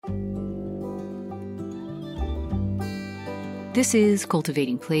This is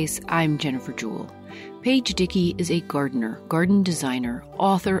Cultivating Place. I'm Jennifer Jewell. Paige Dickey is a gardener, garden designer,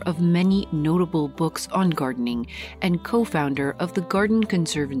 author of many notable books on gardening, and co-founder of the Garden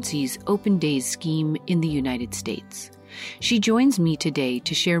Conservancy's Open Days scheme in the United States. She joins me today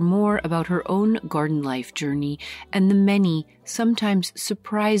to share more about her own garden life journey and the many, sometimes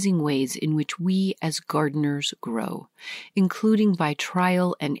surprising ways in which we as gardeners grow, including by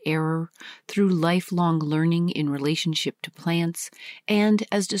trial and error, through lifelong learning in relationship to plants, and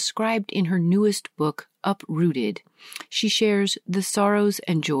as described in her newest book, Uprooted. She shares the sorrows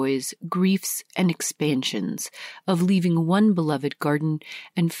and joys, griefs and expansions of leaving one beloved garden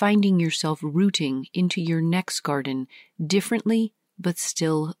and finding yourself rooting into your next garden differently but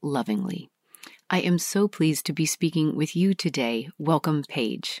still lovingly. I am so pleased to be speaking with you today. Welcome,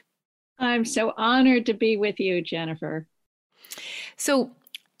 Paige. I'm so honored to be with you, Jennifer. So,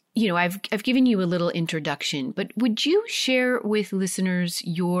 I've given you a little introduction, but would you share with listeners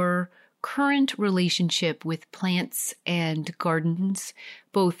your current relationship with plants and gardens,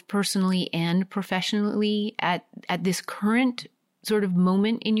 both personally and professionally, at this current sort of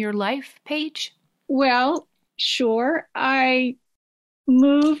moment in your life, Paige? Well, sure. I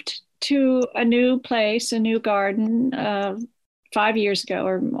moved to a new place, a new garden, 5 years ago,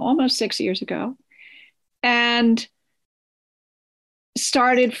 or almost 6 years ago, and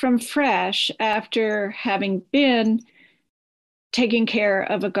started from fresh after having been taking care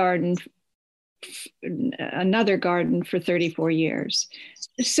of another garden for 34 years.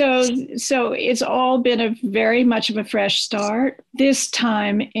 So it's all been very much of a fresh start, this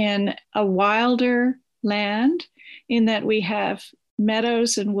time in a wilder land, in that we have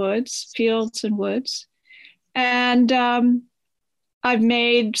meadows and woods, fields and woods. And I've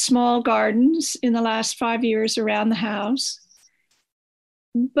made small gardens in the last 5 years around the house.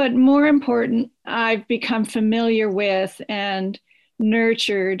 But more important, I've become familiar with and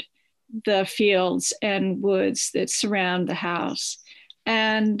nurtured the fields and woods that surround the house,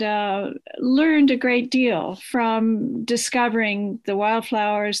 and learned a great deal from discovering the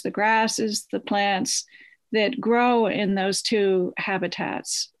wildflowers, the grasses, the plants that grow in those two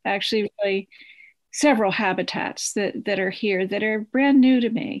habitats. Actually, really several habitats that are here that are brand new to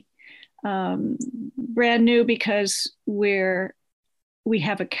me. Brand new because we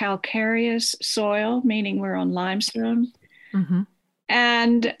have a calcareous soil, meaning we're on limestone. Mm-hmm.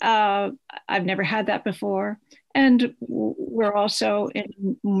 And I've never had that before. And we're also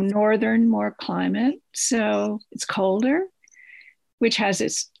in northern, more climate. So it's colder, which has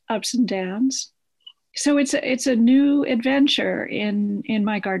its ups and downs. So it's a new adventure in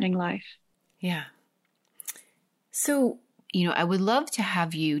my gardening life. Yeah. So, I would love to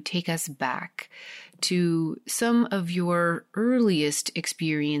have you take us back to some of your earliest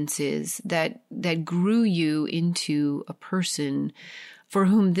experiences that grew you into a person for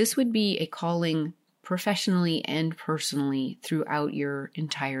whom this would be a calling professionally and personally throughout your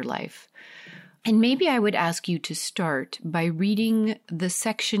entire life. And maybe I would ask you to start by reading the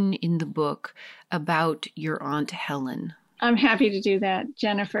section in the book about your Aunt Helen. I'm happy to do that,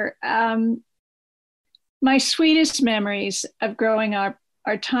 Jennifer. My sweetest memories of growing up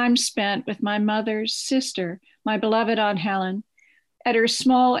are time spent with my mother's sister, my beloved Aunt Helen, at her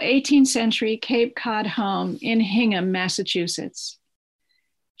small 18th century Cape Cod home in Hingham, Massachusetts.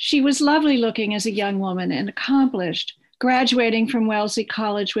 She was lovely looking as a young woman and accomplished, graduating from Wellesley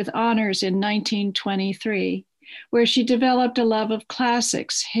College with honors in 1923, where she developed a love of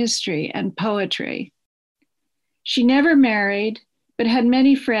classics, history, and poetry. She never married, but had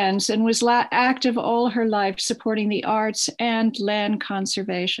many friends and was active all her life supporting the arts and land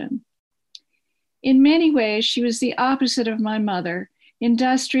conservation. In many ways, she was the opposite of my mother,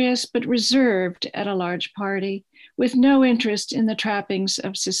 industrious but reserved at a large party, with no interest in the trappings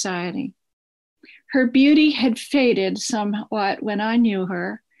of society. Her beauty had faded somewhat when I knew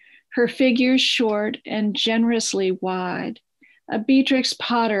her figure short and generously wide, a Beatrix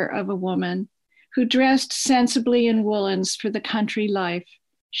Potter of a woman, who dressed sensibly in woolens for the country life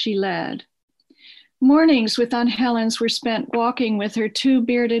she led. Mornings with Aunt Helen's were spent walking with her two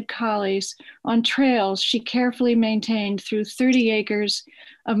bearded collies on trails she carefully maintained through 30 acres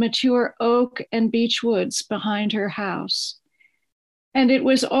of mature oak and beech woods behind her house. And it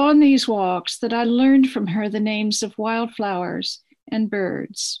was on these walks that I learned from her the names of wildflowers and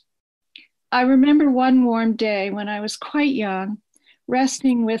birds. I remember one warm day when I was quite young,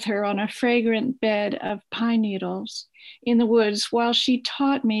 resting with her on a fragrant bed of pine needles in the woods while she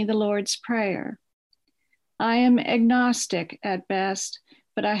taught me the Lord's Prayer. I am agnostic at best,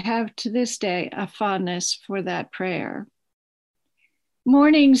 but I have to this day a fondness for that prayer.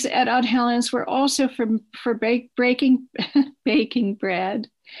 Mornings at Aunt Helen's were also for breaking, baking bread,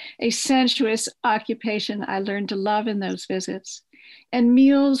 a sensuous occupation I learned to love in those visits. And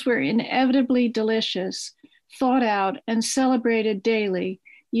meals were inevitably delicious, thought out and celebrated daily,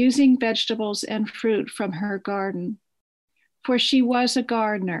 using vegetables and fruit from her garden. For she was a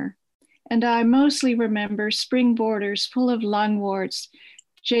gardener, and I mostly remember spring borders full of lungworts,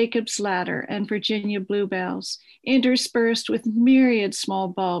 Jacob's ladder, and Virginia bluebells, interspersed with myriad small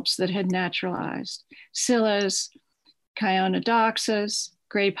bulbs that had naturalized, scillas, chionodoxas,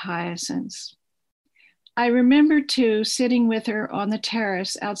 grape hyacinths. I remember too sitting with her on the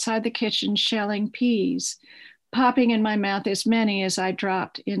terrace outside the kitchen shelling peas, popping in my mouth as many as I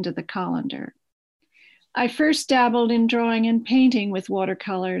dropped into the colander. I first dabbled in drawing and painting with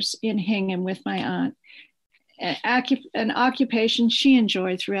watercolors in Hingham with my aunt, an occupation she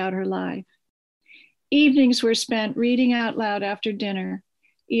enjoyed throughout her life. Evenings were spent reading out loud after dinner,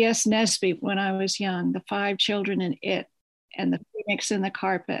 E.S. Nesbit when I was young, The Five Children and It, and The Phoenix in the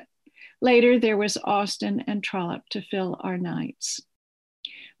Carpet. Later, there was Austen and Trollope to fill our nights.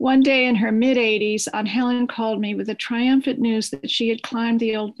 One day in her mid-80s, Aunt Helen called me with the triumphant news that she had climbed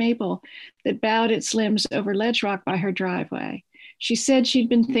the old maple that bowed its limbs over ledge rock by her driveway. She said she'd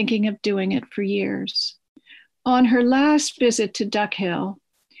been thinking of doing it for years. On her last visit to Duck Hill,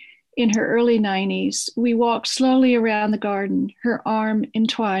 in her early 90s, we walked slowly around the garden, her arm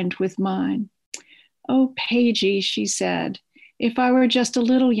entwined with mine. "Oh, Paigey," she said, "if I were just a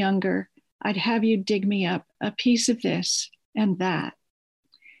little younger, I'd have you dig me up a piece of this and that."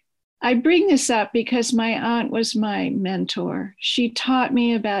 I bring this up because my aunt was my mentor. She taught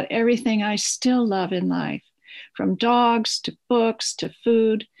me about everything I still love in life, from dogs to books to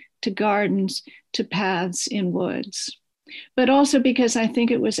food to gardens to paths in woods. But also because I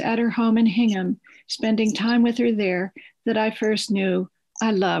think it was at her home in Hingham, spending time with her there, that I first knew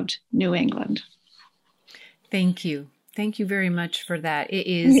I loved New England. Thank you. Thank you very much for that. It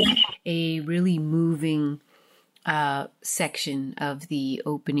is a really moving section of the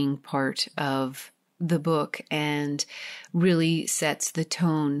opening part of the book and really sets the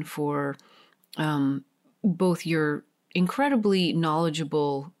tone for both your incredibly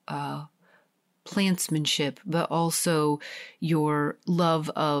knowledgeable plantsmanship, but also your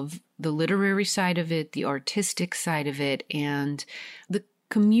love of the literary side of it, the artistic side of it, and the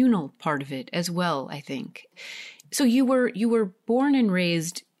communal part of it as well, I think. So you were born and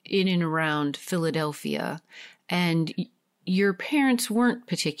raised in and around Philadelphia, and your parents weren't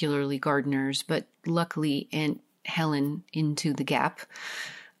particularly gardeners, but luckily Aunt Helen into the gap.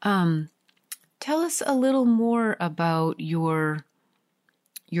 Tell us a little more about your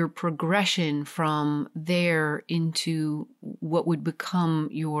progression from there into what would become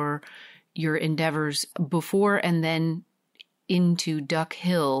your endeavors before and then into Duck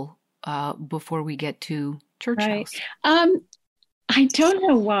Hill before we get to Church House. I don't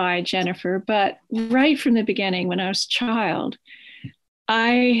know why, Jennifer, but right from the beginning, when I was a child,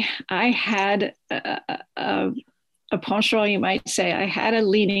 I had a penchant, you might say. I had a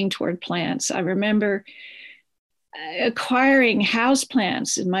leaning toward plants. I remember acquiring house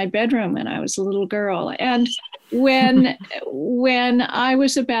plants in my bedroom when I was a little girl. And when I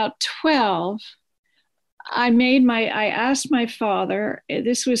was about 12, I asked my father,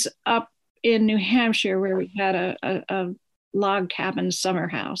 this was up in New Hampshire where we had a log cabin summer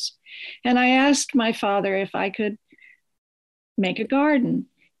house. And I asked my father if I could make a garden.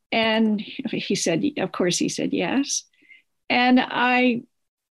 And he said, of course, he said yes. And the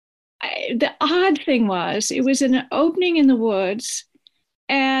odd thing was, it was an opening in the woods,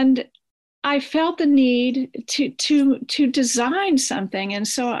 and I felt the need to design something. And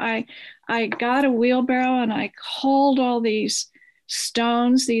so I got a wheelbarrow and I hauled all these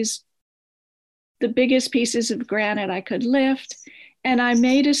stones, the biggest pieces of granite I could lift, and I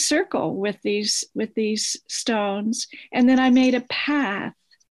made a circle with these stones, and then I made a path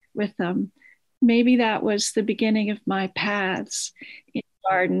with them. Maybe that was the beginning of my paths in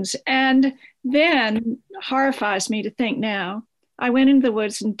gardens. And then, horrifies me to think now, I went into the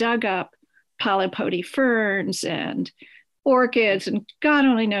woods and dug up polypody ferns and orchids and God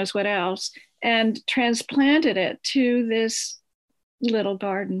only knows what else, and transplanted it to this little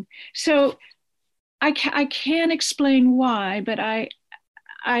garden. So I can't explain why, but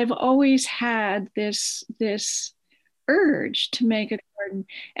I've always had this urge to make a garden.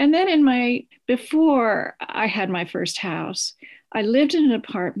 And then before I had my first house, I lived in an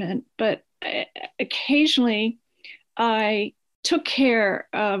apartment, but occasionally I took care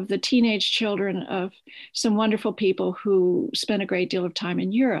of the teenage children of some wonderful people who spent a great deal of time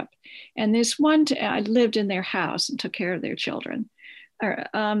in Europe. And this I lived in their house and took care of their children.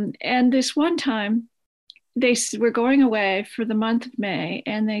 And this one time, were going away for the month of May,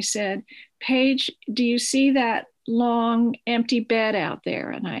 and they said, "Paige, do you see that long empty bed out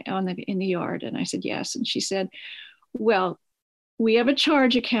there?" And in the yard, and I said, "Yes." And she said, "Well, we have a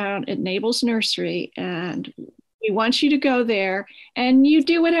charge account at Nable's Nursery, and we want you to go there, and you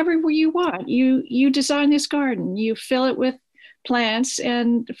do whatever you want. You design this garden, you fill it with plants,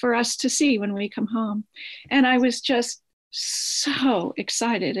 and for us to see when we come home." And I was just so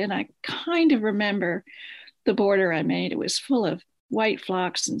excited, and I kind of remember the border I made. It was full of white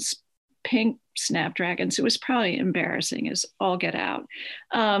phlox and pink snapdragons. It was probably embarrassing as all get out.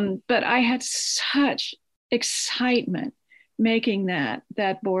 But I had such excitement making that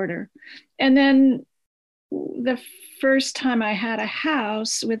border. And then the first time I had a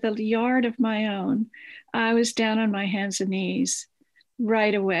house with a yard of my own, I was down on my hands and knees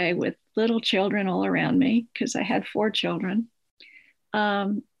right away with little children all around me, because I had 4 children.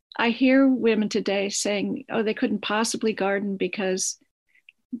 I hear women today saying, "Oh, they couldn't possibly garden because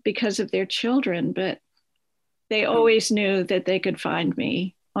of their children," but they always knew that they could find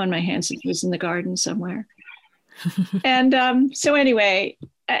me on my hands and knees in the garden somewhere. And so anyway,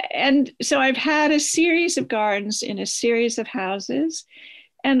 and so I've had a series of gardens in a series of houses,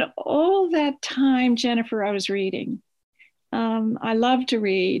 and all that time, Jennifer, I was reading. I love to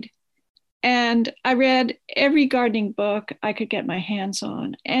read. And I read every gardening book I could get my hands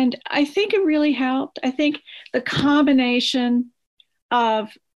on. And I think it really helped. I think the combination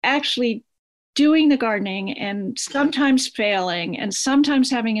of actually doing the gardening and sometimes failing and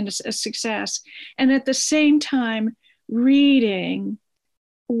sometimes having a success, and at the same time reading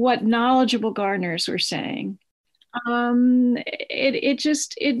what knowledgeable gardeners were saying,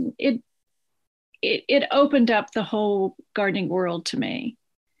 it opened up the whole gardening world to me.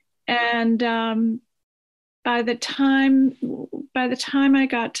 And by the time I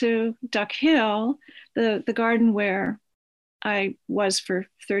got to Duck Hill, the garden where I was for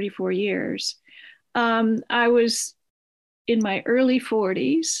 34 years, I was in my early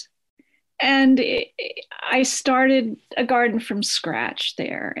 40s, and I started a garden from scratch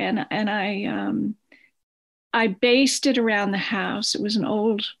there, and I based it around the house. It was an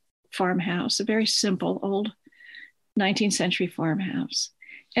old farmhouse, a very simple old 19th century farmhouse.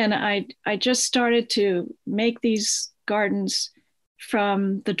 And I just started to make these gardens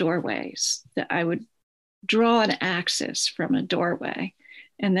from the doorways. That I would draw an axis from a doorway,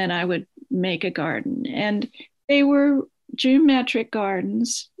 and then I would make a garden. And they were geometric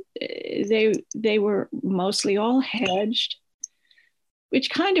gardens. They were mostly all hedged, which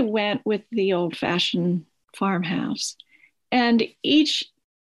kind of went with the old-fashioned farmhouse. And each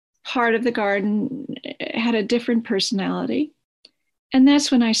part of the garden had a different personality. And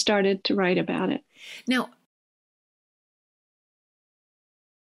that's when I started to write about it. Now,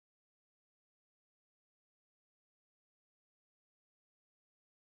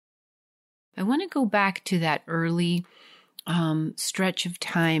 I want to go back to that early stretch of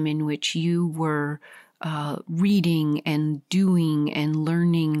time in which you were reading and doing and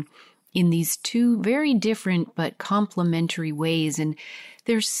learning in these 2 very different but complementary ways. And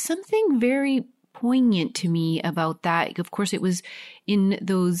there's something very poignant to me about that. Of course, it was in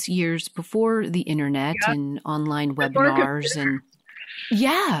those years before the internet and online webinars and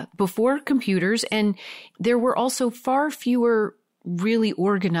before computers. And there were also far fewer really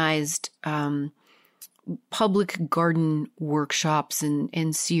organized public garden workshops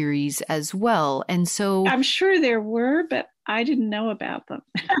and series as well. And so I'm sure there were, but I didn't know about them.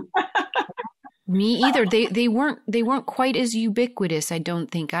 Me either. They weren't quite as ubiquitous, I don't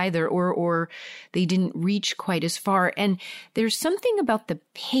think either, or they didn't reach quite as far. And there's something about the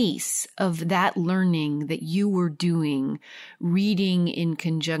pace of that learning that you were doing, reading in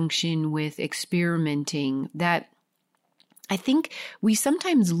conjunction with experimenting, that I think we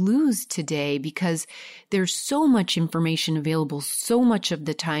sometimes lose today because there's so much information available so much of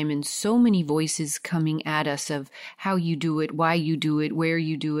the time, and so many voices coming at us of how you do it, why you do it, where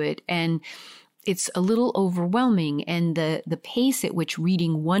you do it. And it's a little overwhelming, and the pace at which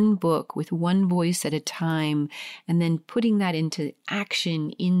reading one book with one voice at a time and then putting that into action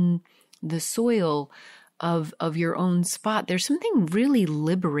in the soil of your own spot, there's something really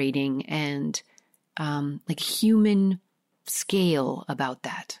liberating and like human scale about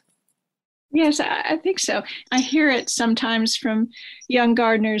that. Yes, I think so. I hear it sometimes from young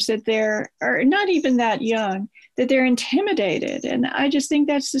gardeners that or not even that young, that they're intimidated. And I just think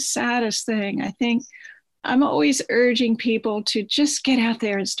that's the saddest thing. I think I'm always urging people to just get out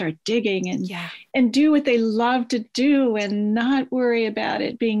there and start digging and do what they love to do and not worry about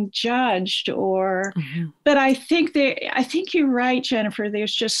it being judged or but I think you're right, Jennifer.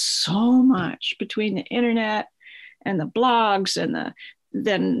 There's just so much between the internet and the blogs and the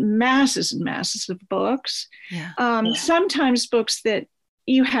then masses and masses of books. Sometimes books that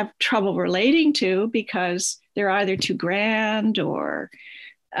you have trouble relating to because they're either too grand or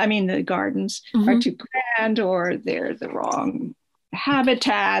the gardens are too grand or they're the wrong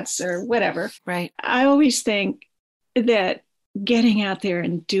habitats or whatever. Right. I always think that getting out there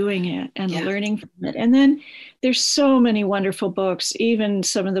and doing it and learning from it. And then there's so many wonderful books, even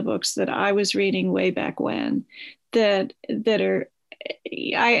some of the books that I was reading way back when that are,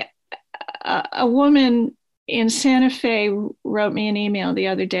 a woman in Santa Fe wrote me an email the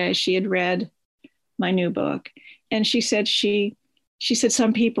other day. She had read my new book and she said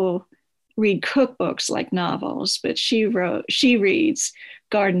some people read cookbooks like novels, but she reads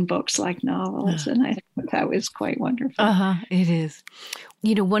garden books like novels. And I thought that was quite wonderful. It is.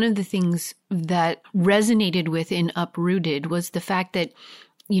 One of the things that resonated with in Uprooted was the fact that,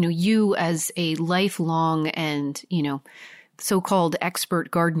 you as a lifelong and, so-called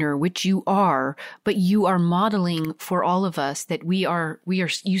expert gardener, which you are, but you are modeling for all of us that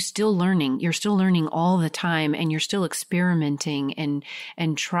you're still learning all the time, and you're still experimenting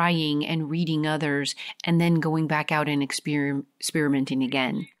and trying and reading others and then going back out and experimenting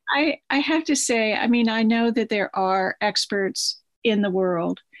again. I have to say, I know that there are experts in the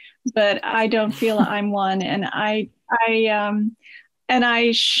world, but I don't feel I'm one. And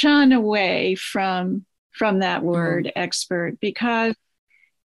I shun away from that word expert because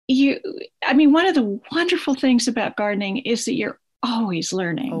one of the wonderful things about gardening is that you're always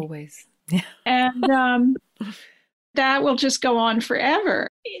learning. Always. And that will just go on forever.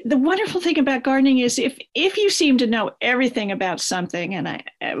 The wonderful thing about gardening is if you seem to know everything about something and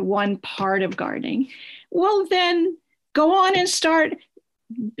one part of gardening, well, then go on and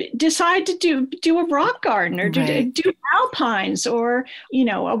decide to do a rock garden or do alpines or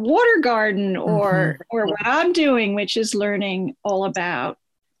a water garden or what I'm doing, which is learning all about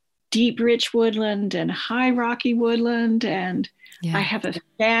deep rich woodland and high rocky woodland. And I have a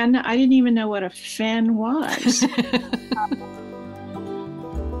fen. I didn't even know what a fen was.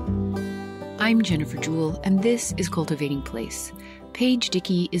 I'm Jennifer Jewell, and this is Cultivating Place. Paige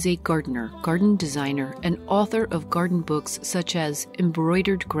Dickey is a gardener, garden designer, and author of garden books such as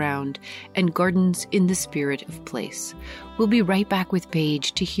Embroidered Ground and Gardens in the Spirit of Place. We'll be right back with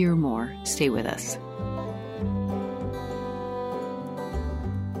Paige to hear more. Stay with us.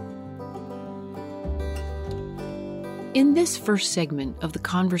 In this first segment of the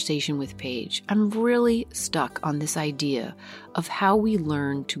conversation with Paige, I'm really stuck on this idea of how we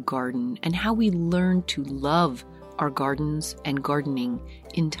learn to garden and how we learn to love our gardens and gardening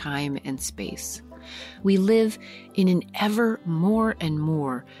in time and space. We live in an ever more and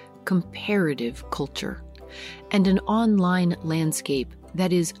more comparative culture and an online landscape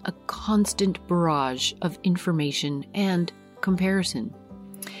that is a constant barrage of information and comparison.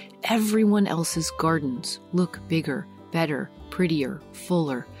 Everyone else's gardens look bigger, better, prettier,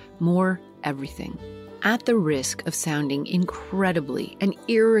 fuller, more everything. At the risk of sounding incredibly and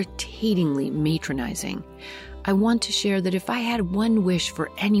irritatingly matronizing, I want to share that if I had one wish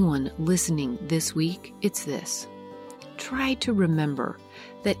for anyone listening this week, it's this. Try to remember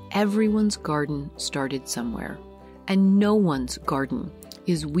that everyone's garden started somewhere, and no one's garden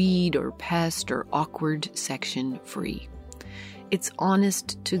is weed or pest or awkward section free. It's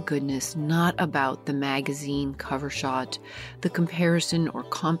honest to goodness, not about the magazine cover shot, the comparison or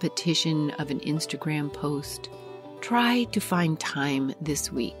competition of an Instagram post. Try to find time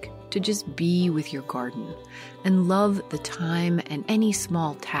this week to just be with your garden and love the time and any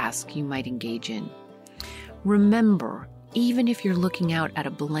small task you might engage in. Remember, even if you're looking out at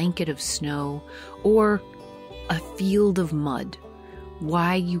a blanket of snow or a field of mud,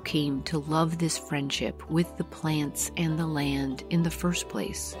 why you came to love this friendship with the plants and the land in the first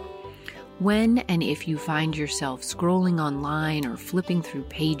place. When and if you find yourself scrolling online or flipping through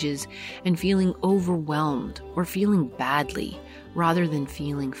pages and feeling overwhelmed or feeling badly rather than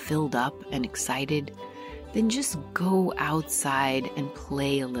feeling filled up and excited, then just go outside and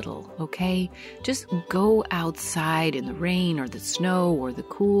play a little, okay? Just go outside in the rain or the snow or the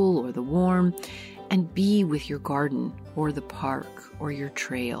cool or the warm and be with your garden or the park or your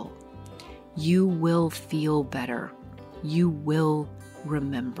trail. You will feel better. You will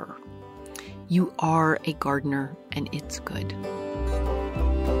remember. You are a gardener, and it's good.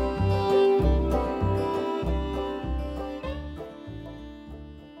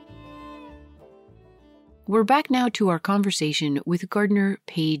 We're back now to our conversation with gardener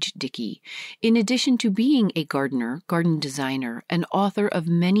Paige Dickey. In addition to being a gardener, garden designer, and author of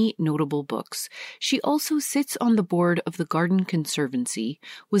many notable books, she also sits on the board of the Garden Conservancy,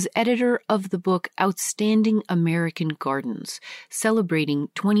 was editor of the book Outstanding American Gardens, celebrating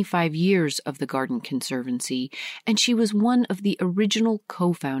 25 years of the Garden Conservancy, and she was one of the original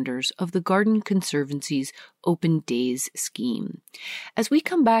co-founders of the Garden Conservancy's Open Days scheme. As we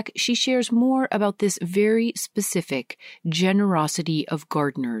come back, she shares more about this very specific generosity of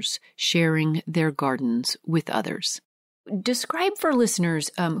gardeners sharing their gardens with others. Describe for listeners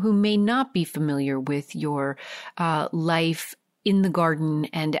who may not be familiar with your life in the garden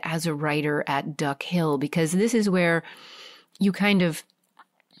and as a writer at Duck Hill, because this is where you kind of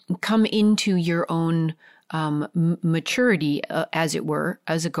come into your own maturity, as it were,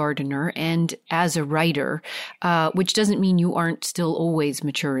 as a gardener and as a writer, which doesn't mean you aren't still always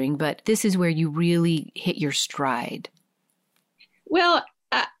maturing, but this is where you really hit your stride. Well,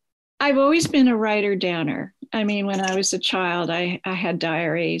 I've always been a writer downer. I mean, when I was a child, I had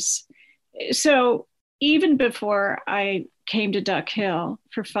diaries. So even before I came to Duck Hill,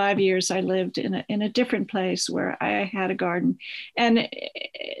 for 5 years, I lived in a different place where I had a garden. And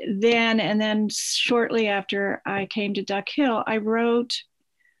then shortly after I came to Duck Hill, I wrote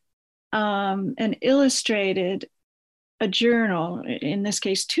and illustrated a journal, in this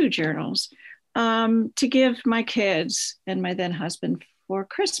case, 2 journals, to give my kids and my then husband for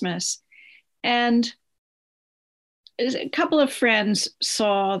Christmas. And a couple of friends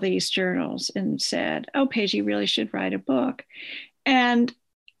saw these journals and said, "Oh, Paige, you really should write a book." And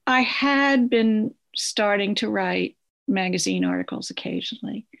I had been starting to write magazine articles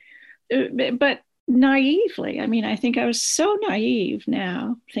occasionally, but naively. I mean, I think I was so naive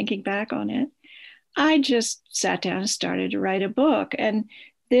now, thinking back on it. I just sat down and started to write a book. And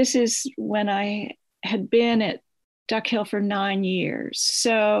this is when I had been at Duck Hill for 9 years.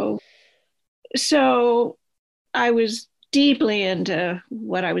 So I was deeply into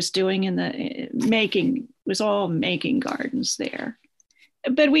what I was doing in the making, was all making gardens there.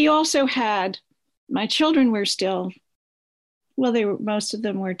 But we also had, my children were still, well, most of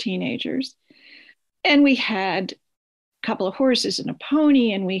them were teenagers. And we had a couple of horses and a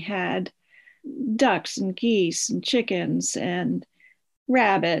pony, and we had ducks and geese and chickens and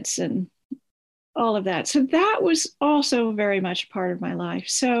rabbits and all of that. So that was also very much part of my life.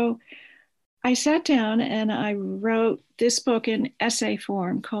 So I sat down and I wrote this book in essay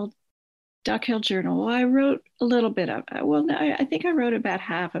form called Duck Hill Journal. Well, I wrote a little bit of it. Well, I think I wrote about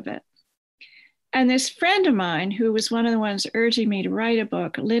half of it. And this friend of mine, who was one of the ones urging me to write a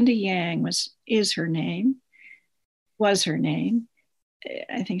book, Linda Yang was her name.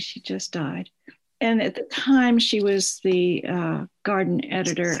 I think she just died. And at the time, she was the garden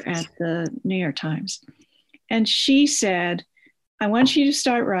editor at the New York Times. And she said, "I want you to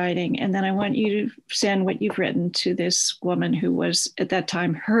start writing, and then I want you to send what you've written to this woman who was at that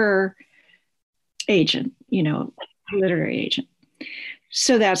time her agent, literary agent."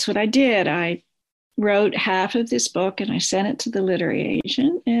 So that's what I did. I wrote half of this book and I sent it to the literary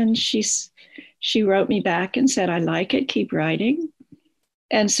agent, and she wrote me back and said, "I like it, keep writing."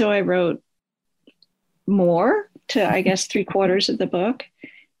 And so I wrote more to, I guess, 3/4 of the book.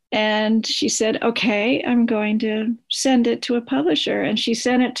 And she said, "Okay, I'm going to send it to a publisher." And she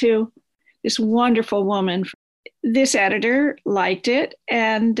sent it to this wonderful woman. This editor liked it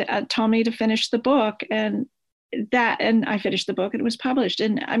and told me to finish the book. And I finished the book and it was published.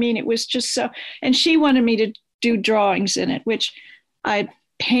 And I mean, it was just so, and she wanted me to do drawings in it, which I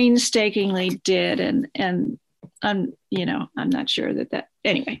painstakingly did. And I'm not sure that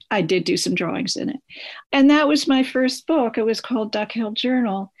anyway, I did do some drawings in it. And that was my first book. It was called Duck Hill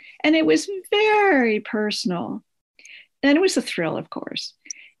Journal. And it was very personal. And it was a thrill, of course.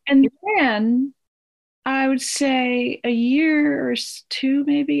 And then I would say a year or 2,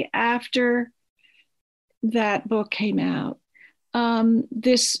 maybe after that book came out,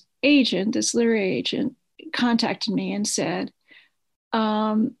 this literary agent, contacted me and said,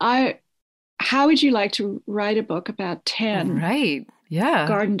 "How would you like to write a book about 10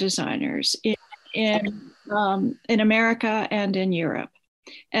 garden designers in America and in Europe?"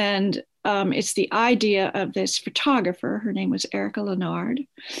 And it's the idea of this photographer. Her name was Erica Leonard.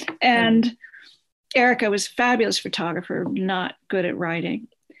 And Erica was a fabulous photographer, not good at writing.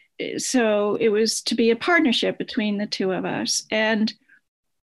 So it was to be a partnership between the two of us. And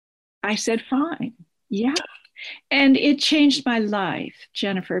I said, "Fine, yeah." And it changed my life,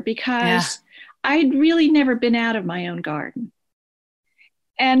 Jennifer, because I'd really never been out of my own garden.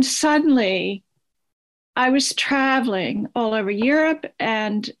 And suddenly I was traveling all over Europe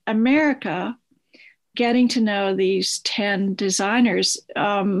and America getting to know these 10 designers,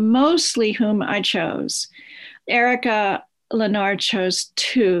 mostly whom I chose. Erica Lennard chose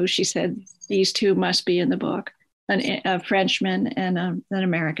two. She said, these two must be in the book, a Frenchman and an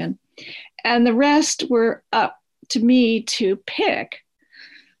American. And the rest were up to me to pick.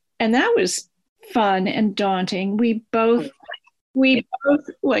 And that was fun and daunting. We both, well, we both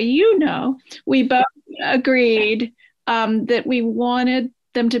agreed that we wanted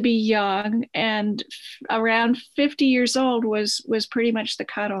them to be young, and around 50 years old was pretty much the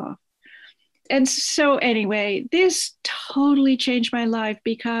cutoff. And so anyway, this totally changed my life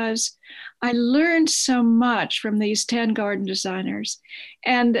because I learned so much from these 10 garden designers,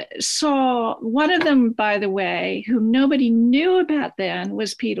 and saw one of them, by the way, whom nobody knew about then,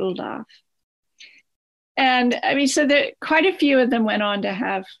 was Pete Uldoff. And I mean, so that quite a few of them went on to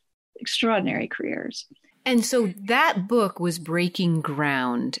have extraordinary careers. And so that book was breaking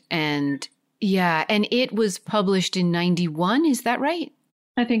ground, and yeah, and it was published in 91. Is that right?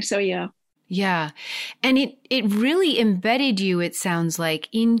 I think so. Yeah. Yeah. And it really embedded you, it sounds like,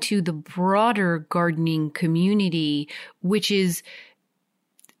 into the broader gardening community, which is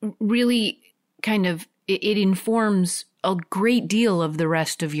really kind of, it informs a great deal of the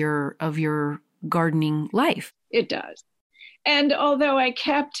rest of your gardening life. It does. And although I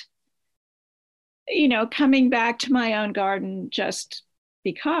kept, coming back to my own garden just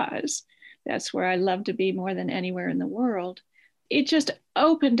because that's where I love to be more than anywhere in the world, it just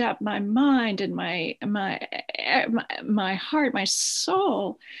opened up my mind and my heart, my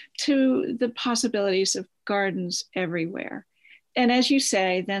soul, to the possibilities of gardens everywhere. And as you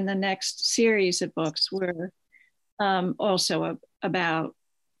say, then the next series of books were also about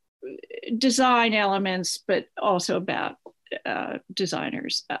design elements, but also about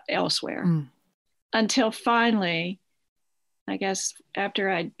designers elsewhere. Until finally, I guess after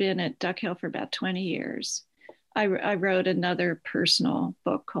I'd been at Duck Hill for about 20 years, I wrote another personal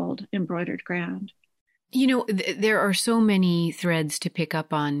book called Embroidered Ground. There are so many threads to pick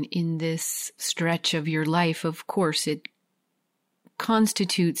up on in this stretch of your life. Of course, it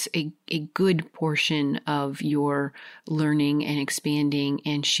constitutes a good portion of your learning and expanding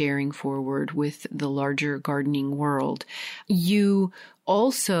and sharing forward with the larger gardening world. You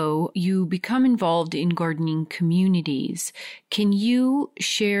become involved in gardening communities. Can you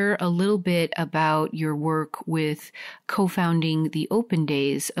share a little bit about your work with co-founding the Open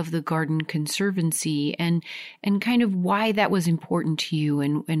Days of the Garden Conservancy, and kind of why that was important to you,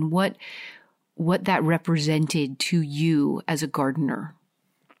 and what that represented to you as a gardener?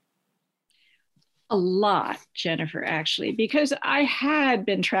 A lot, Jennifer, actually, because I had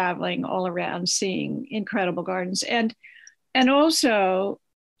been traveling all around seeing incredible gardens. And also,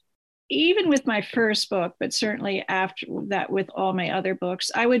 even with my first book, but certainly after that with all my other books,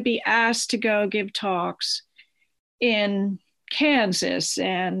 I would be asked to go give talks in Kansas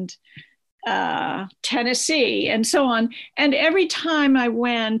and Tennessee and so on. And every time I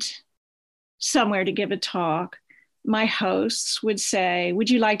went somewhere to give a talk, my hosts would say, "Would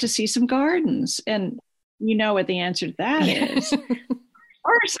you like to see some gardens?" And you know what the answer to that is. Of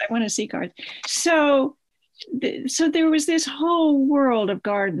course, I want to see gardens. So there was this whole world of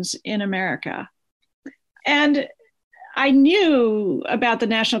gardens in America. And I knew about the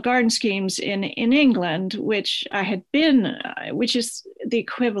National Garden Schemes in England, which I had been, which is the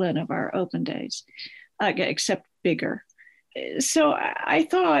equivalent of our Open Days, except bigger. So I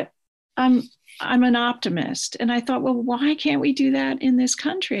thought, I'm an optimist. And I thought, well, why can't we do that in this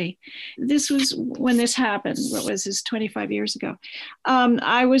country? This was when this happened. What was this, 25 years ago?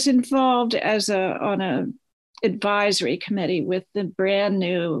 I was involved on a advisory committee with the brand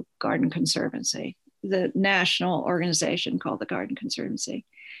new Garden Conservancy, the national organization called the Garden Conservancy.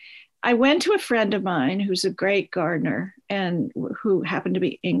 I went to a friend of mine who's a great gardener and who happened to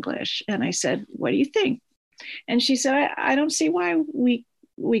be English. And I said, "What do you think?" And she said, I don't see why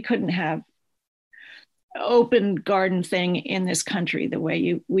we couldn't have open garden thing in this country the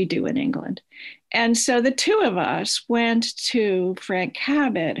way we do in England. And so the two of us went to Frank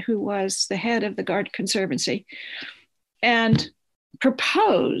Cabot, who was the head of the Garden Conservancy, and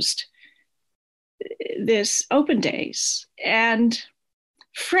proposed this Open Days. And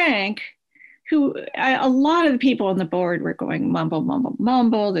Frank, a lot of the people on the board were going, mumble, mumble,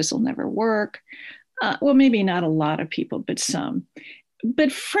 mumble, this will never work. Well, maybe not a lot of people, but some.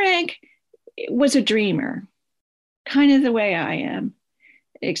 But Frank was a dreamer, kind of the way I am,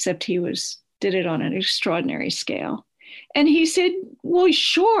 except he did it on an extraordinary scale. And he said, "Well,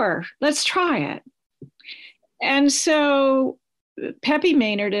 sure, let's try it." And so Peppy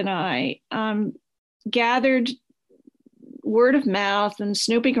Maynard and I gathered word of mouth and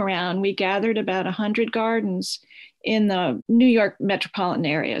snooping around, we gathered about 100 gardens in the New York metropolitan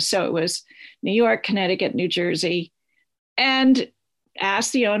area. So it was New York, Connecticut, New Jersey, and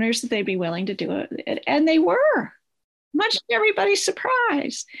asked the owners that they'd be willing to do it. And they were, much to everybody's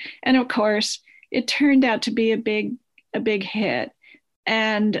surprise. And of course, it turned out to be a big hit,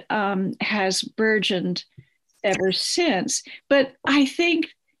 and has burgeoned ever since. But I think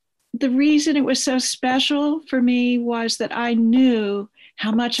the reason it was so special for me was that I knew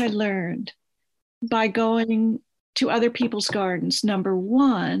how much I learned by going to other people's gardens, number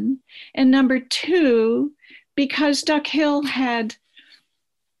one. And number two, because Duck Hill had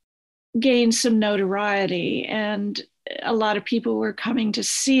gained some notoriety and a lot of people were coming to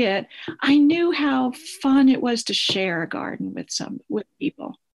see it, I knew how fun it was to share a garden with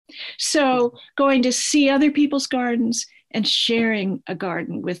people. So going to see other people's gardens and sharing a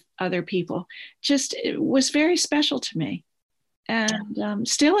garden with other people just it was very special to me, and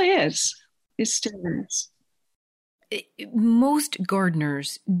still is. It still is. Most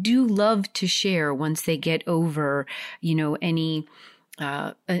gardeners do love to share once they get over, any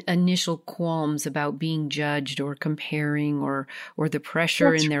initial qualms about being judged or comparing or the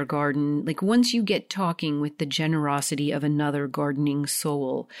pressure in their garden. Like once you get talking with the generosity of another gardening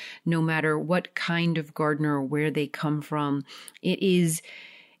soul, no matter what kind of gardener or where they come from, it is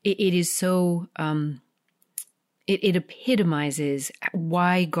so it epitomizes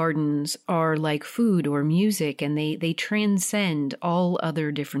why gardens are like food or music, and they transcend all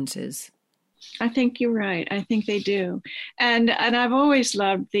other differences. I think you're right. I think they do. And I've always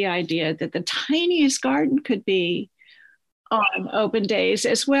loved the idea that the tiniest garden could be on open days,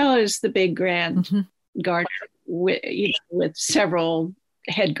 as well as the big grand garden with several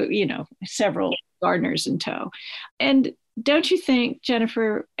several gardeners in tow. And don't you think,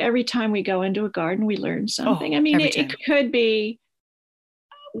 Jennifer, every time we go into a garden, we learn something? It could be,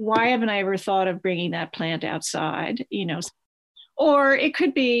 why haven't I ever thought of bringing that plant outside? Or it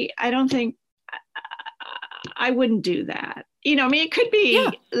could be, I wouldn't do that. It could be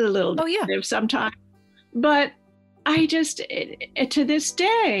a little negative sometimes, but I just, to this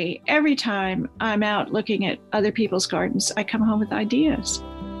day, every time I'm out looking at other people's gardens, I come home with ideas.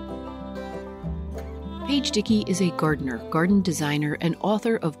 Paige Dickey is a gardener, garden designer, and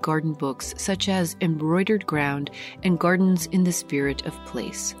author of garden books such as Embroidered Ground and Gardens in the Spirit of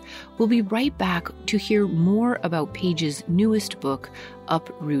Place. We'll be right back to hear more about Paige's newest book,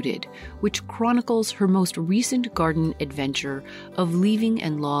 Uprooted, which chronicles her most recent garden adventure of leaving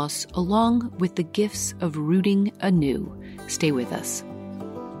and loss, along with the gifts of rooting anew. Stay with us.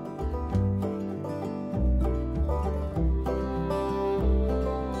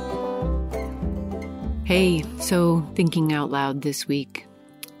 Hey, so thinking out loud this week.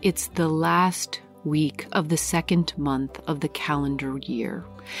 It's the last week of the second month of the calendar year,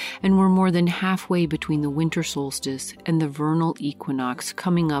 and we're more than halfway between the winter solstice and the vernal equinox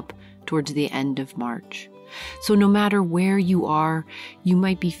coming up towards the end of March. So no matter where you are, you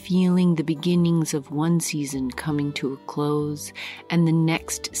might be feeling the beginnings of one season coming to a close and the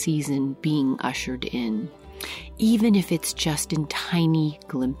next season being ushered in, even if it's just in tiny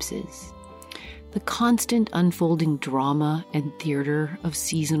glimpses. The constant unfolding drama and theater of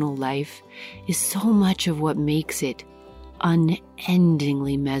seasonal life is so much of what makes it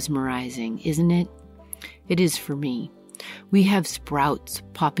unendingly mesmerizing, isn't it? It is for me. We have sprouts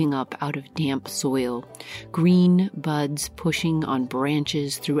popping up out of damp soil, green buds pushing on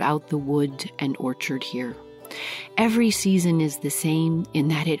branches throughout the wood and orchard here. Every season is the same in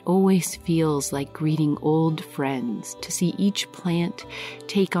that it always feels like greeting old friends to see each plant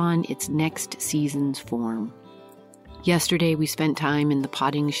take on its next season's form. Yesterday we spent time in the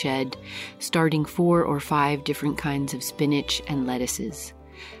potting shed, starting 4 or 5 different kinds of spinach and lettuces.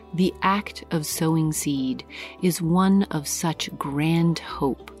 The act of sowing seed is one of such grand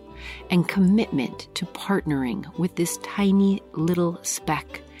hope and commitment to partnering with this tiny little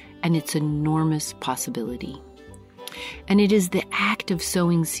speck and its enormous possibility. And it is the act of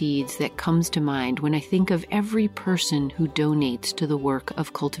sowing seeds that comes to mind when I think of every person who donates to the work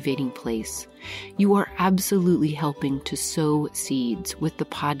of Cultivating Place. You are absolutely helping to sow seeds with the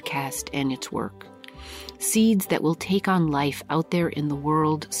podcast and its work. Seeds that will take on life out there in the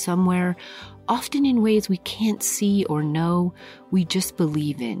world somewhere, often in ways we can't see or know, we just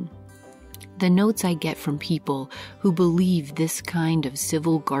believe in. The notes I get from people who believe this kind of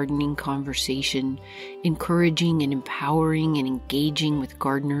civil gardening conversation, encouraging and empowering and engaging with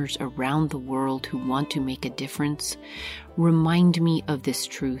gardeners around the world who want to make a difference, remind me of this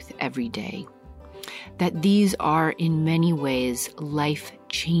truth every day. That these are in many ways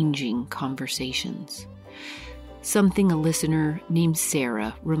life-changing conversations. something a listener named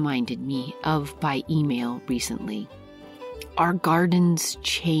Sarah reminded me of by email recently. Our gardens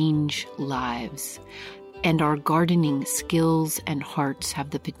change lives, and our gardening skills and hearts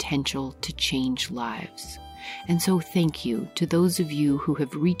have the potential to change lives. And so thank you to those of you who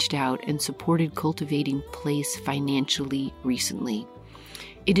have reached out and supported Cultivating Place financially recently.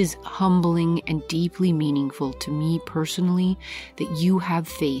 It is humbling and deeply meaningful to me personally that you have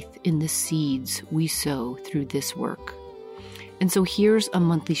faith in the seeds we sow through this work. And so here's a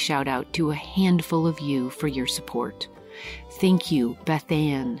monthly shout out to a handful of you for your support. Thank you, Beth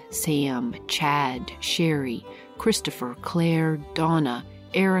Ann, Sam, Chad, Sherry, Christopher, Claire, Donna,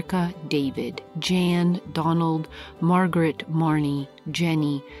 Erica, David, Jan, Donald, Margaret, Marnie,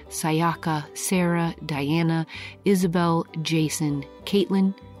 Jenny, Sayaka, Sarah, Diana, Isabel, Jason,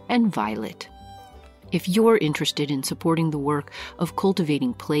 Caitlin, and Violet. If you're interested in supporting the work of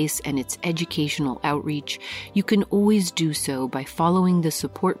Cultivating Place and its educational outreach, you can always do so by following the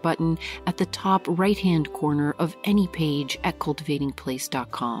support button at the top right-hand corner of any page at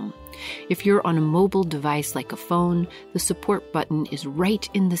cultivatingplace.com. If you're on a mobile device like a phone, the support button is right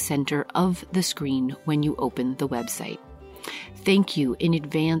in the center of the screen when you open the website. Thank you in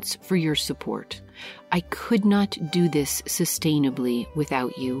advance for your support. I could not do this sustainably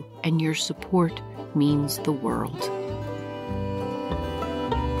without you, and your support means the world.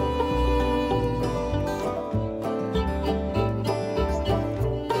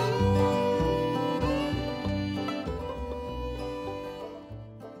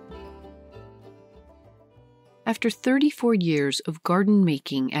 After 34 years of garden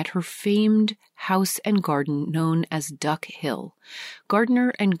making at her famed house and garden known as Duck Hill,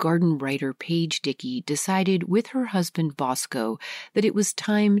 gardener and garden writer Paige Dickey decided with her husband Bosco that it was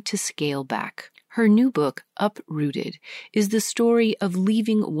time to scale back. Her new book, Uprooted, is the story of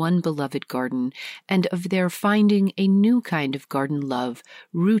leaving one beloved garden and of their finding a new kind of garden love,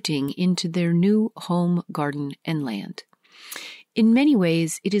 rooting into their new home garden and land. In many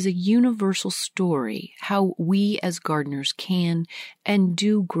ways, it is a universal story how we as gardeners can and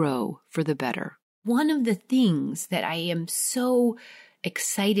do grow for the better. One of the things that I am so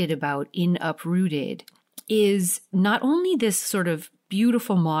excited about in Uprooted is not only this sort of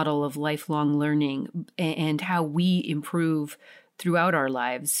beautiful model of lifelong learning and how we improve throughout our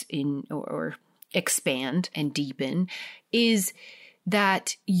lives or expand and deepen, is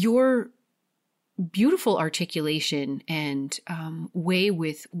that your beautiful articulation and way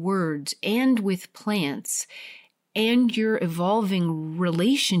with words and with plants and your evolving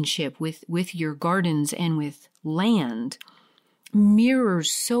relationship with your gardens and with land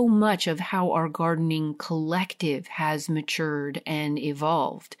mirrors so much of how our gardening collective has matured and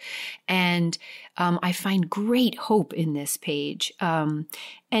evolved. And I find great hope in this page. And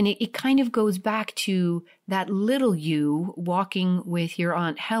it kind of goes back to that little you walking with your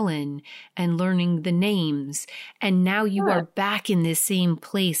Aunt Helen and learning the names. And now you are back in this same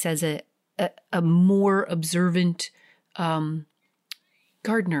place as a more observant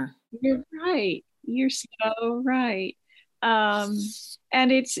gardener. You're right. You're so right.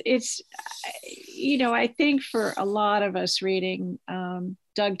 And it's, I think for a lot of us reading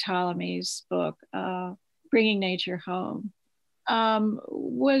Doug Ptolemy's book, Bringing Nature Home,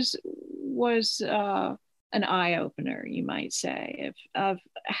 was an eye opener, you might say, of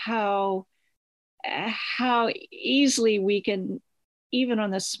how easily we can, even on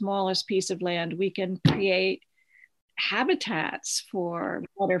the smallest piece of land, we can create habitats for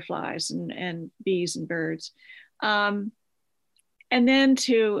butterflies and bees and birds. And then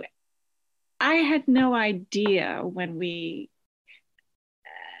I had no idea when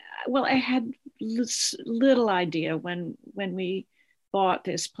I had little idea when we bought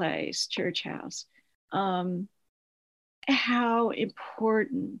this place, Church House, how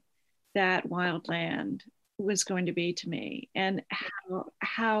important that wild land was going to be to me, and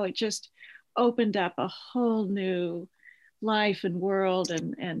how it just opened up a whole new life and world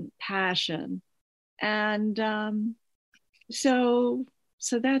and passion. And so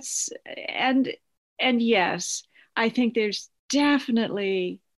that's, and yes, I think there's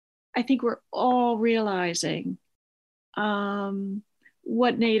definitely, I think we're all realizing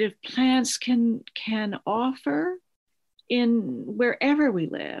what native plants can offer in wherever we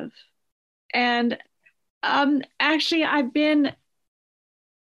live. And actually, I've been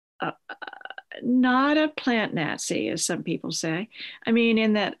not a plant Nazi, as some people say. I mean,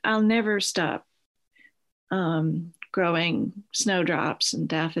 in that I'll never stop growing snowdrops and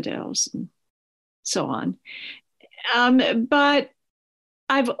daffodils and so on. But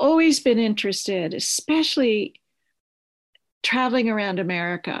I've always been interested, especially traveling around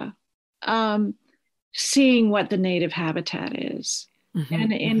America, seeing what the native habitat is. Mm-hmm,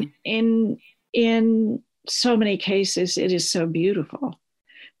 And mm-hmm. in so many cases, it is so beautiful.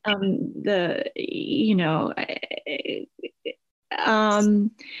 The you know,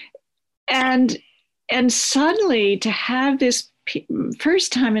 um, and and suddenly to have this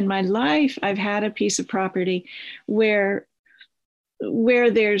first time in my life, I've had a piece of property where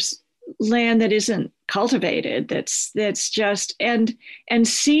there's land that isn't cultivated, that's just, and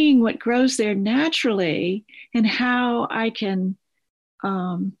seeing what grows there naturally and how I can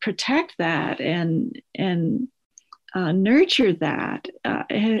protect that and nurture that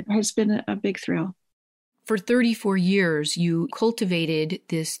has been a big thrill. For 34 years, you cultivated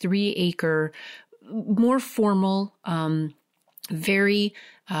this 3-acre, more formal, very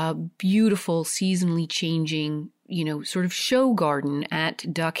beautiful, seasonally changing, sort of show garden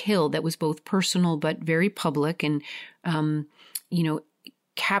at Duck Hill that was both personal but very public and,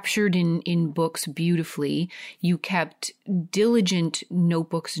 captured in books beautifully. You kept diligent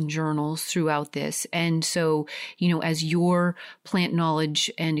notebooks and journals throughout this. And so, as your plant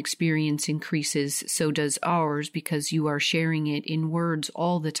knowledge and experience increases, so does ours, because you are sharing it in words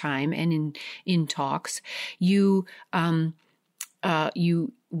all the time and in talks.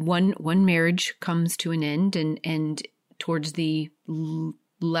 One marriage comes to an end, and towards the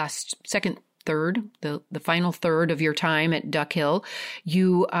the final third of your time at Duck Hill,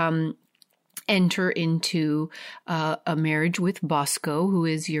 you enter into a marriage with Bosco, who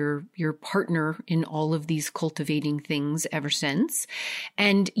is your partner in all of these cultivating things ever since.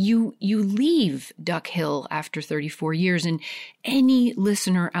 And you leave Duck Hill after 34 years. And any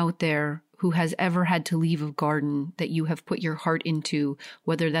listener out there who has ever had to leave a garden that you have put your heart into,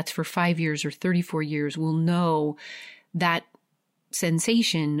 whether that's for 5 years or 34 years, will know that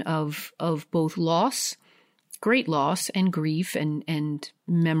sensation of both loss, great loss, and grief, and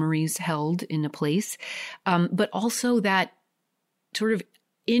memories held in a place, but also that sort of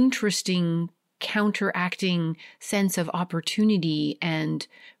interesting counteracting sense of opportunity and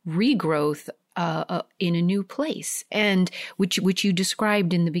regrowth in a new place, and which you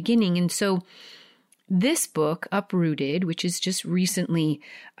described in the beginning. And so this book, Uprooted, which is just recently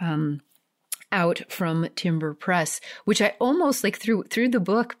out from Timber Press, which I almost like through the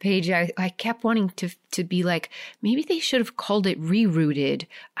book page, I kept wanting to be like, maybe they should have called it Rerooted.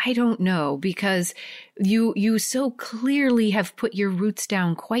 I don't know, because you so clearly have put your roots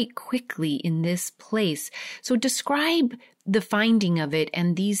down quite quickly in this place. So describe the finding of it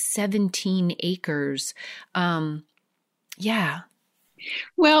and these 17 acres. Yeah.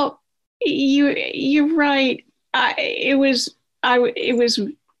 Well, you're right. It was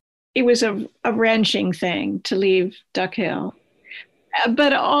a wrenching thing to leave Duck Hill,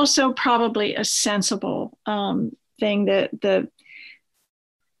 but also probably a sensible thing that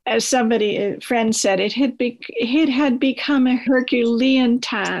as a friend said, it had become a Herculean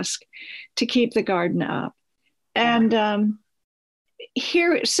task to keep the garden up. And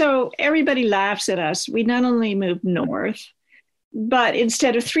so everybody laughs at us. We not only moved north, but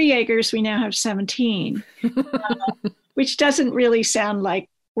instead of 3 acres, we now have 17, which doesn't really sound like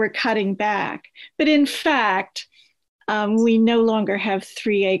we're cutting back. But in fact, we no longer have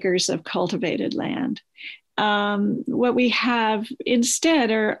 3 acres of cultivated land. What we have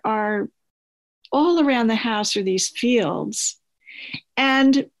instead are all around the house are these fields.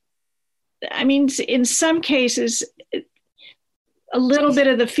 And I mean, in some cases, a little bit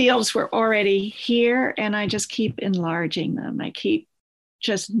of the fields were already here, and I just keep enlarging them. I keep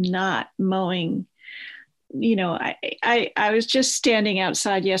just not mowing. I was just standing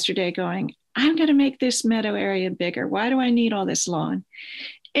outside yesterday going, I'm going to make this meadow area bigger. Why do I need all this lawn?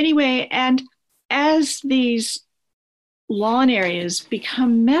 Anyway, and as these lawn areas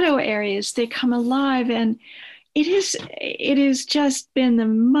become meadow areas, they come alive, and it has just been the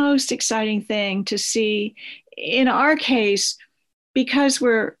most exciting thing to see. In our case, because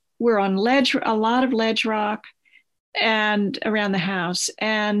we're on a lot of ledge rock and around the house,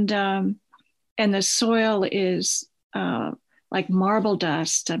 and the soil is like marble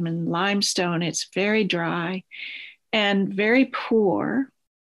dust. I mean, limestone. It's very dry and very poor.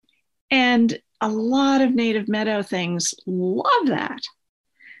 And a lot of native meadow things love that.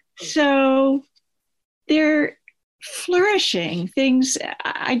 So they're flourishing things.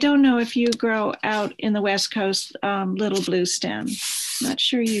 I don't know if you grow out in the West Coast little blue stem. Not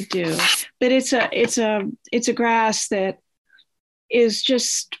sure you do, but it's a grass that is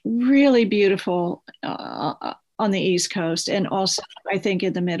just really beautiful on the East Coast, and also I think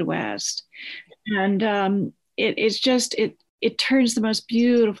in the Midwest. And it turns the most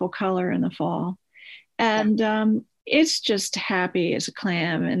beautiful color in the fall, and it's just happy as a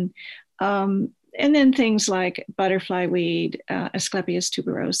clam. And and then things like butterfly weed, Asclepias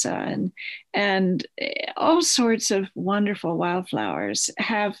tuberosa, and all sorts of wonderful wildflowers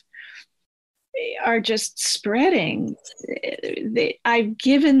are just spreading. I've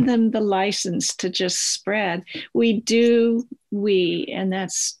given them the license to just spread. We, and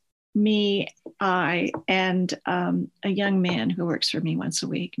that's me, I, and a young man who works for me once a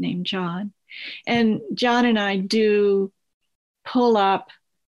week named John. And John and I do pull up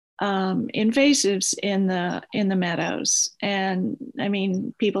invasives in the meadows. And I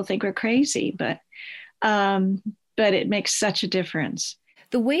mean, people think we're crazy, but it makes such a difference.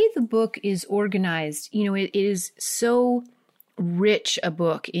 The way the book is organized, it is so rich a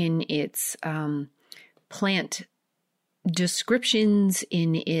book in its plant descriptions,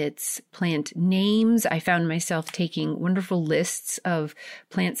 in its plant names. I found myself taking wonderful lists of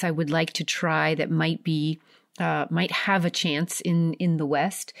plants I would like to try that might have a chance in the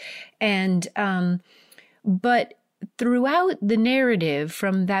West. And but throughout the narrative,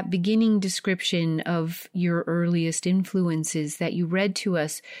 from that beginning description of your earliest influences that you read to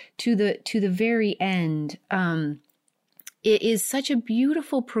us to the very end, it is such a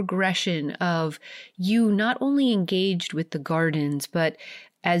beautiful progression of you not only engaged with the gardens, but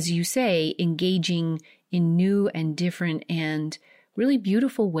as you say, engaging in new and different and really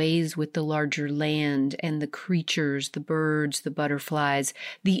beautiful ways with the larger land and the creatures, the birds, the butterflies,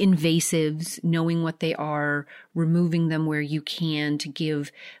 the invasives, knowing what they are, removing them where you can to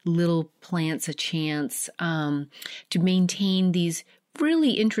give little plants a chance, to maintain these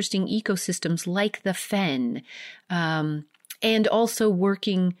really interesting ecosystems like the fen, and also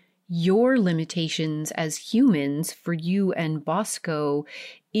working your limitations as humans for you and Bosco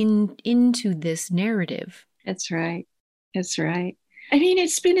into this narrative. That's right. That's right. I mean,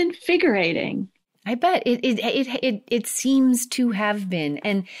 it's been invigorating. I bet it seems to have been.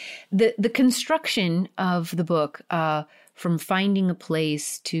 And the construction of the book, from finding a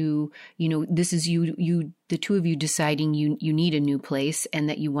place to, this is you, the two of you deciding you need a new place and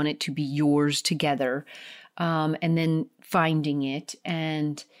that you want it to be yours together, and then finding it.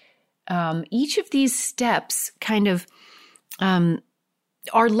 And each of these steps kind of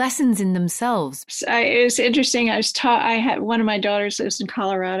are lessons in themselves. It was interesting. I had one of my daughters lives in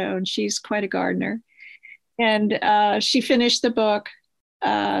Colorado, and she's quite a gardener. And she finished the book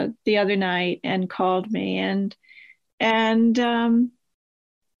the other night and called me. And I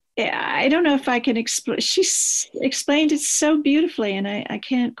don't know if I can explain. She explained it so beautifully, and I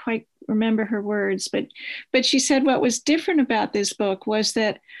can't quite remember her words. But she said what was different about this book was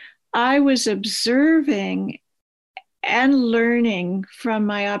that I was observing and learning from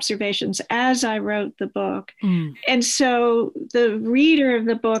my observations as I wrote the book. Mm. And so the reader of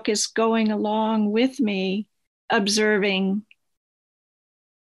the book is going along with me, observing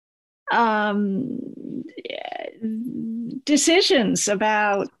decisions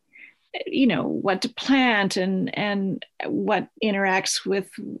about, what to plant and what interacts with,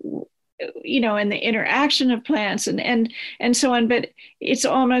 and the interaction of plants and so on. But it's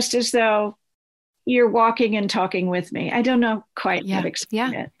almost as though you're walking and talking with me. I don't know quite how to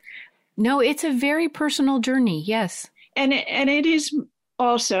explain it. No, it's a very personal journey. Yes. And it is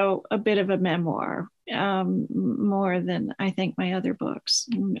also a bit of a memoir, more than I think my other books,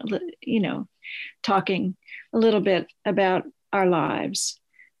 talking a little bit about our lives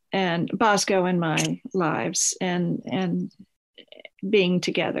and Bosco and my lives and being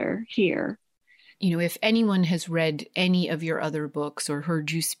together here. If anyone has read any of your other books or heard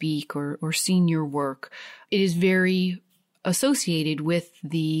you speak or seen your work, it is very associated with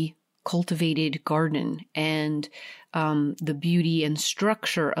the cultivated garden and the beauty and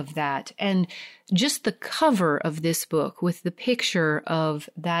structure of that. And just the cover of this book with the picture of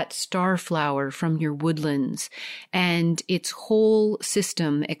that starflower from your woodlands and its whole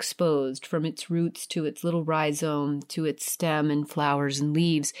system exposed from its roots to its little rhizome to its stem and flowers and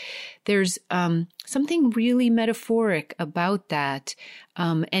leaves. There's something really metaphoric about that.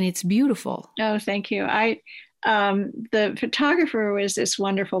 And it's beautiful. Oh, thank you. The photographer was this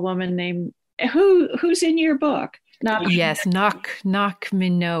wonderful woman named who's in your book. Yes, Knock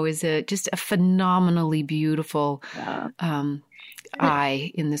Minot is just a phenomenally beautiful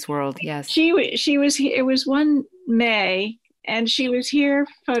eye in this world. Yes, she was. It was one May, and she was here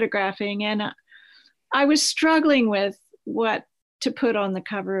photographing, and I was struggling with what to put on the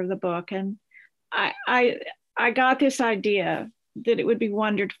cover of the book, and I got this idea that it would be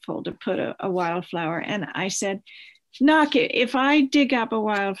wonderful to put a wildflower, and I said, Knock, if I dig up a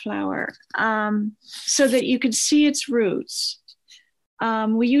wildflower so that you can see its roots,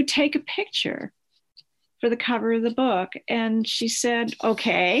 will you take a picture for the cover of the book? And she said,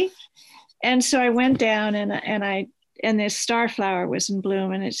 okay. And so I went down and this starflower was in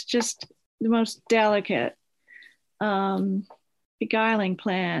bloom, and it's just the most delicate, beguiling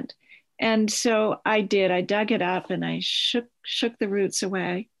plant. And so I dug it up and I shook the roots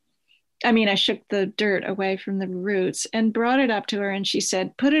away. I mean, I shook the dirt away from the roots and brought it up to her, and she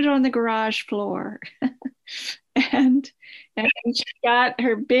said, "Put it on the garage floor." and and she got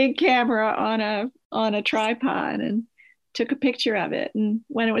her big camera on a tripod and took a picture of it. And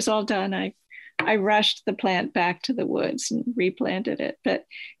when it was all done, I rushed the plant back to the woods and replanted it. But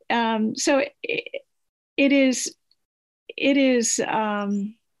so it is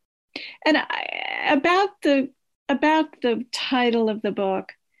and about the title of the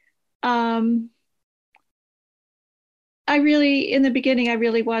book. I really, in the beginning, I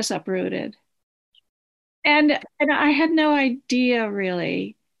really was uprooted, and I had no idea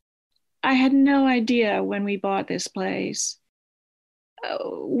really. I had no idea when we bought this place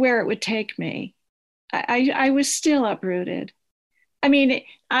where it would take me. I was still uprooted. I mean,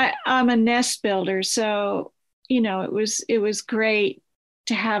 I'm a nest builder, so it was great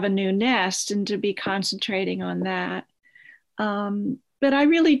to have a new nest and to be concentrating on that. But I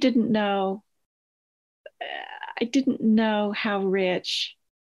really didn't know. I didn't know how rich,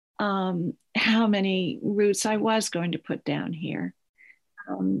 how many roots I was going to put down here.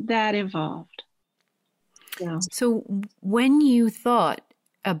 That evolved. Yeah. So when you thought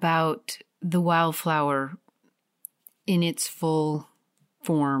about the wildflower in its full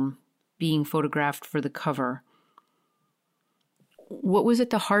form being photographed for the cover, what was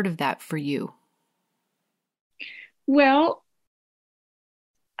at the heart of that for you? Well,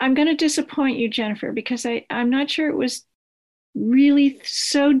 I'm going to disappoint you, Jennifer, because I'm not sure it was really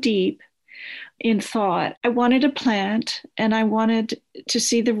so deep in thought. I wanted a plant and I wanted to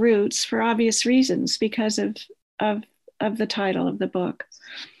see the roots for obvious reasons because of, of the title of the book.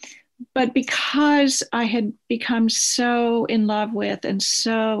 But because I had become so in love with and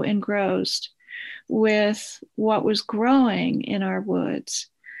so engrossed with what was growing in our woods,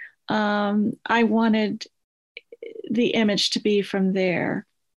 I wanted the image to be from there.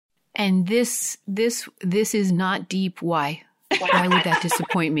 And this is not deep. Why? Why would that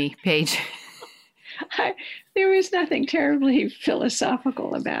disappoint me, Paige? There was nothing terribly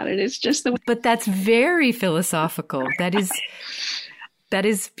philosophical about it. It's just the. But that's very philosophical. That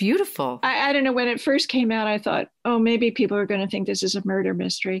is beautiful. I don't know. When it first came out, I thought, oh, maybe people are going to think this is a murder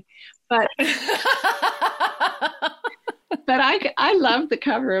mystery. But I love the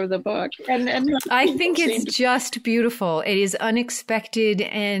cover of the book. And I think it's just beautiful. It is unexpected,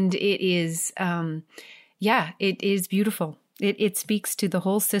 and it is, it is beautiful. It speaks to the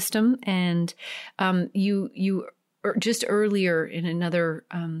whole system. And you just earlier in another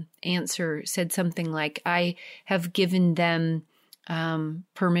answer said something like, I have given them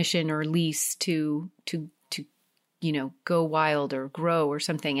permission or lease to go wild or grow or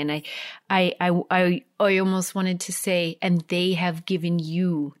something. And I almost wanted to say, and they have given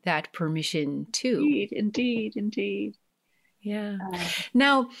you that permission too. Indeed. Yeah.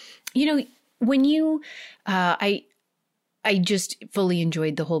 Now, when you, I just fully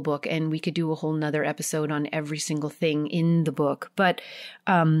enjoyed the whole book, and we could do a whole nother episode on every single thing in the book. But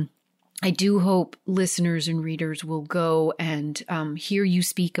I do hope listeners and readers will go and hear you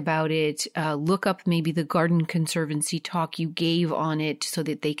speak about it, look up maybe the Garden Conservancy talk you gave on it so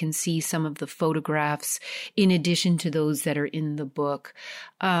that they can see some of the photographs in addition to those that are in the book.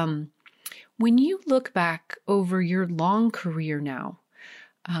 When you look back over your long career now,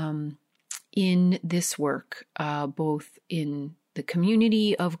 in this work, both in the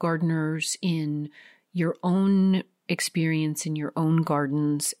community of gardeners, in your own experience in your own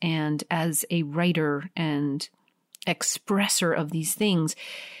gardens, and as a writer and expresser of these things,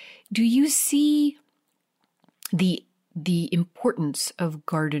 do you see the importance of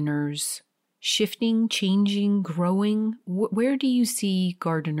gardeners shifting, changing, growing? Where do you see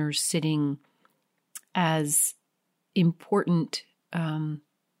gardeners sitting as important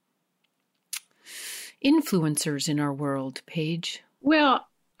influencers in our world, Paige? Well,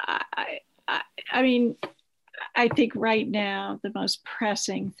 I mean, I think right now the most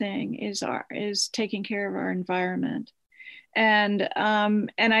pressing thing is taking care of our environment, and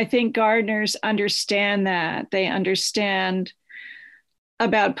I think gardeners understand that. They understand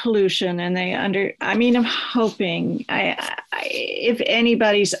about pollution, and I mean, I'm hoping if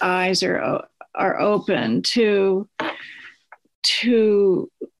anybody's eyes are open to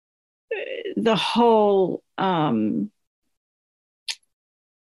the whole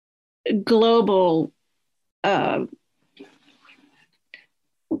global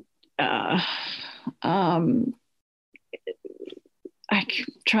I'm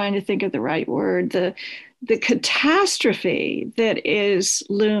trying to think of the right word, the catastrophe that is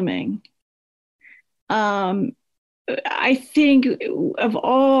looming. I think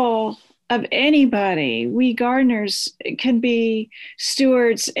of anybody, we gardeners can be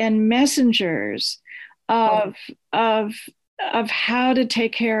stewards and messengers of of of how to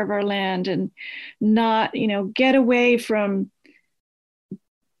take care of our land and not, get away from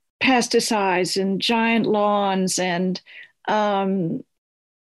pesticides and giant lawns um,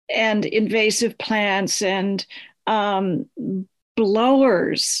 and invasive plants and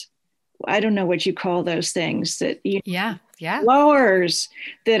blowers. I don't know what you call those things Yeah. blowers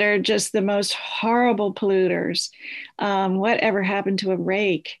that are just the most horrible polluters. Whatever happened to a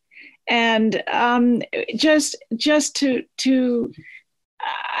rake? And just to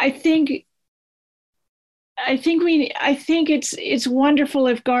I think it's wonderful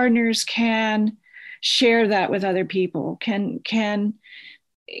if gardeners can share that with other people, can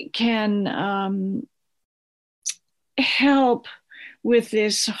help with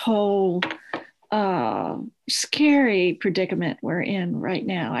this whole scary predicament we're in right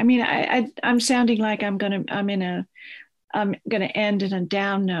now. I mean, I'm sounding like I'm gonna end in a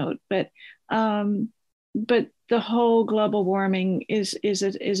down note, but the whole global warming is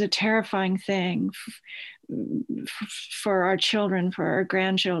a terrifying thing for our children, for our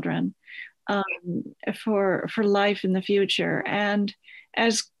grandchildren, for life in the future. And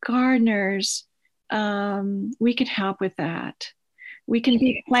as gardeners, we can help with that. We can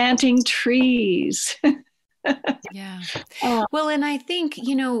be planting trees. Yeah. Well, and I think,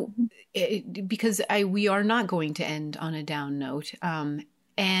 because we are not going to end on a down note, and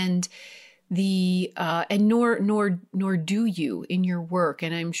nor do you in your work.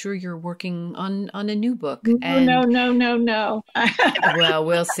 And I'm sure you're working on a new book. No. Well,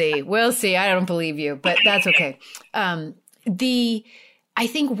 we'll see. We'll see. I don't believe you, but that's okay. I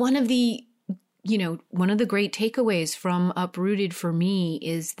think one of the great takeaways from Uprooted for me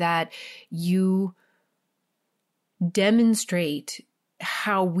is that you demonstrate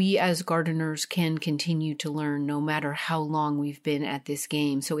how we as gardeners can continue to learn no matter how long we've been at this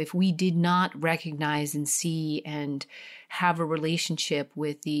game. So if we did not recognize and see and have a relationship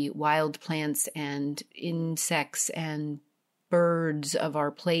with the wild plants and insects and birds of our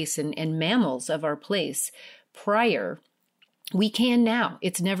place and mammals of our place prior, we can now.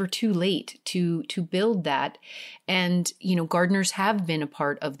 It's never too late to build that. And, gardeners have been a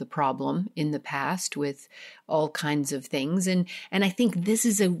part of the problem in the past with all kinds of things. And I think this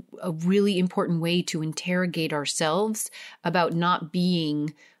is a really important way to interrogate ourselves about not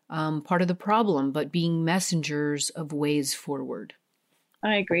being part of the problem, but being messengers of ways forward.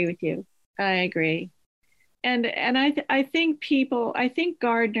 I agree with you. I agree. And I think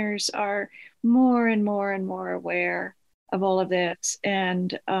gardeners are more and more and more aware of all of this,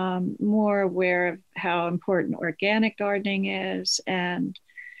 and more aware of how important organic gardening is. And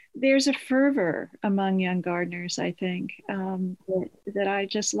there's a fervor among young gardeners, I think, that I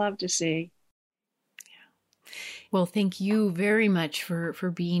just love to see. Well, thank you very much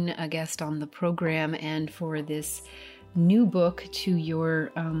for being a guest on the program and for this new book to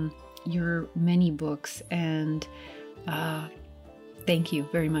your many books. And thank you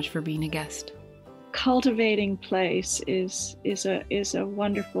very much for being a guest. Cultivating place is a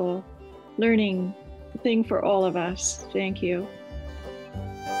wonderful learning thing for all of us. Thank you.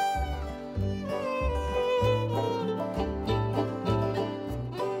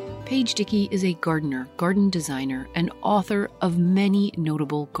 Paige Dickey is a gardener, garden designer, and author of many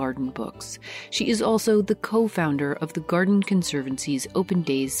notable garden books. She is also the co-founder of the Garden Conservancy's Open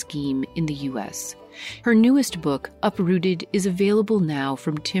Days scheme in the U.S. Her newest book, Uprooted, is available now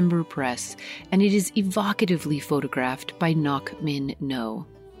from Timber Press, and it is evocatively photographed by Ngoc Min No.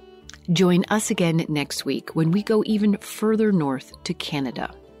 Join us again next week when we go even further north to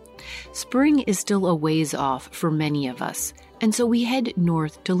Canada. Spring is still a ways off for many of us, and so we head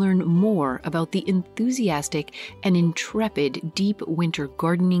north to learn more about the enthusiastic and intrepid deep winter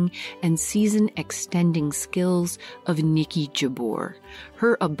gardening and season-extending skills of Nikki Jabbour.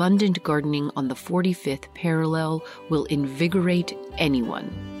 Her abundant gardening on the 45th parallel will invigorate anyone.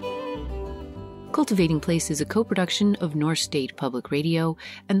 Cultivating Place is a co-production of North State Public Radio,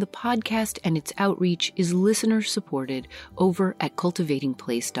 and the podcast and its outreach is listener-supported over at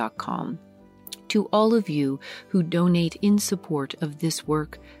cultivatingplace.com. To all of you who donate in support of this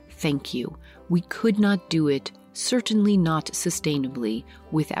work, thank you. We could not do it, certainly not sustainably,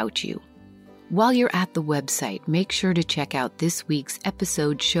 without you. While you're at the website, make sure to check out this week's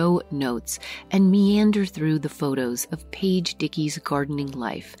episode show notes and meander through the photos of Paige Dickey's gardening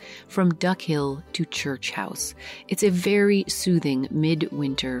life, from Duck Hill to Church House. It's a very soothing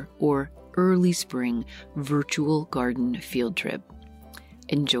midwinter or early spring virtual garden field trip.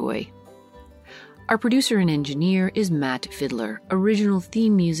 Enjoy. Our producer and engineer is Matt Fiddler. Original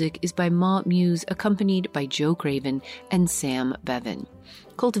theme music is by Ma Muse, accompanied by Joe Craven and Sam Bevan.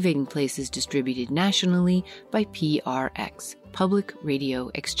 Cultivating Place is distributed nationally by PRX, Public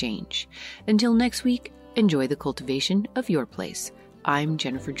Radio Exchange. Until next week, enjoy the cultivation of your place. I'm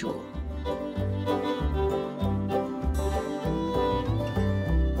Jennifer Jewell.